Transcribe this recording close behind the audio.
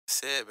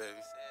said, baby.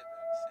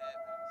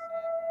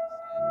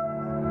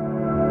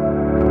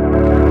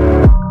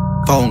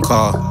 Phone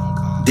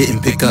call,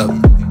 didn't pick up.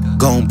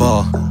 Gone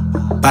ball,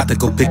 about to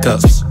go pick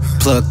up.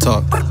 Plug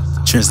talk,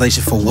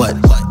 translation for what?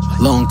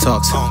 Long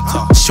talks,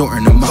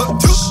 shorten them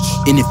up.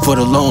 In it for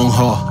the long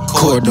haul,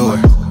 corridor.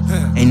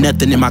 Ain't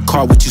nothing in my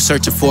car, what you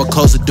searching for?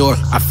 Close the door.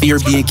 I fear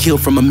being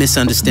killed from a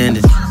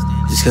misunderstanding.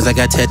 Just cause I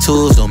got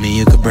tattoos don't mean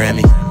you could brand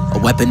me. A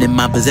weapon in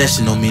my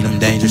possession don't mean I'm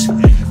dangerous.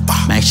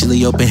 I'm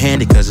actually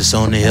open-handed cause it's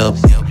on the hip.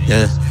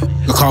 Yeah,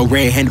 you call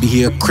red-handed, be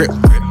here a crip.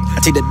 I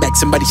take that back,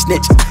 somebody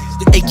snitch.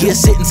 8-year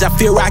sentence, I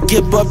fear I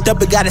get buffed up,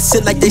 but gotta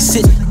sit like they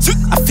sitting.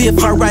 I fear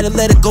if I write a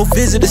letter, go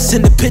visit or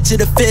send a picture,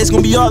 the feds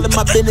gonna be all in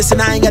my business,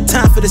 and I ain't got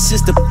time for the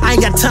system. I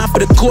ain't got time for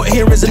the court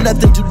hearings or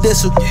nothing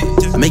judicial.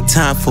 I make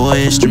time for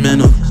an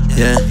instrumental,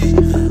 yeah.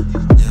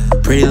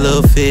 Pretty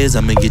little fizz,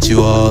 I'ma get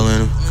you all in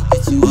them,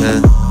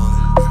 yeah.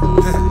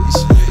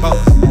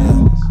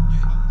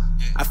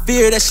 I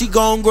fear that she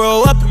gon'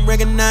 grow up and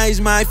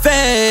recognize my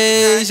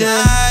face,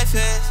 yeah.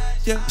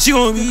 She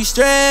gon' be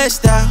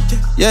stressed out,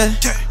 yeah.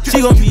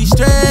 She gon' be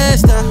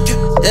stressed out,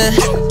 yeah.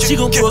 She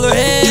gon' pull her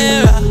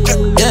hair out,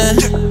 yeah.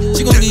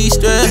 She gon' be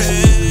stressed,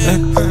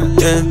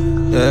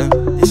 yeah.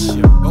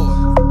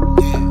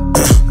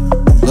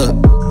 Look,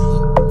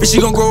 but she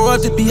gon' grow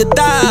up to be a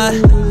thot.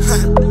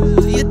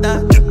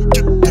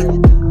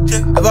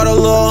 I got a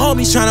little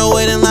homies tryna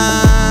wait in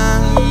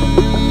line,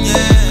 yeah.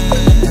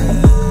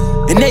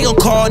 And they gon'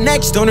 call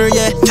next on her,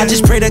 yeah. I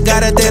just pray to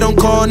God that they don't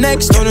call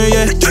next on her,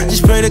 yeah. I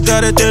just pray to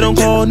God that they don't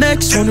call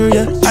next on her,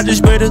 yeah. I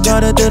just pray to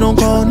God that they don't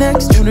call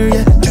next on her,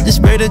 yeah. I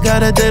just pray to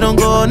God that they don't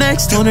call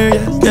next on her,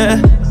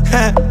 yeah.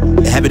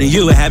 It happened to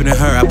you, it happened to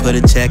her, I put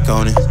a check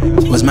on it.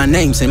 What's my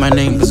name? Say my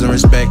name, put some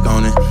respect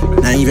on it.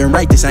 And I ain't even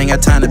write this, I ain't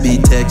got time to be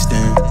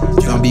texting.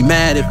 Don't be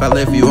mad if I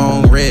left you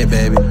on red,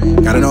 baby.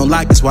 Got it on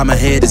lock, that's why my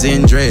head is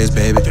in dreads,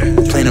 baby.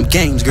 Playing them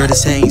games, girl,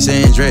 this ain't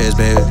saying dreads,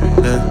 baby,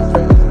 yeah.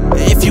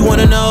 If you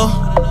wanna know,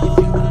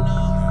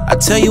 I'll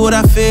tell you what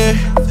I fear,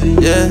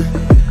 yeah.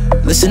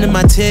 Listen to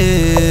my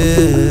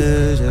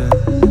tears, yeah.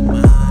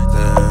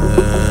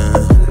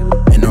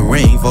 And the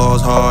rain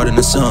falls hard in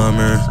the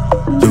summer.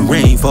 The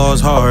rain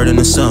falls hard in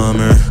the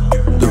summer.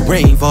 The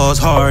rain falls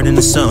hard in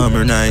the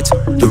summer nights.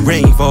 The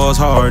rain falls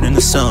hard in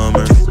the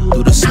summer.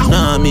 Through the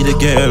tsunami, the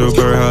ghetto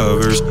bird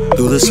hovers.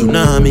 Through the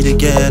tsunami, the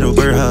ghetto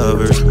bird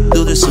hovers.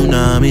 Through the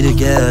tsunami, the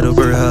ghetto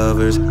bird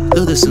hovers.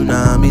 Through the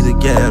tsunami, the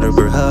ghetto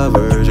bird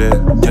hovers, yeah,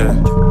 yeah.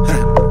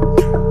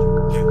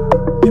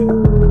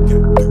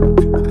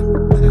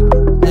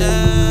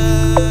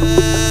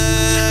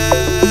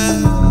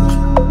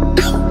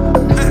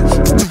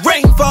 The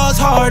rain falls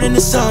hard in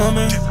the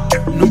summer.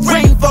 The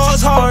rain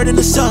falls hard in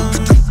the summer.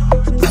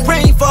 The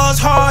rain falls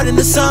hard in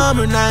the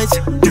summer nights.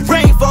 The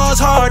rain falls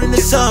hard in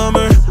the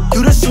summer.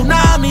 Through the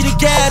tsunami, the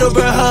ghetto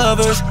bird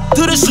hovers.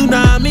 Through the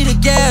tsunami, the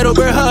ghetto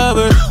bird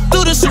hovers.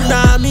 Through the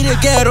tsunami, the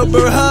ghetto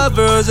bird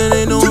hovers. And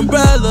ain't no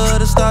umbrella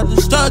to stop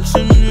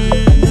destruction.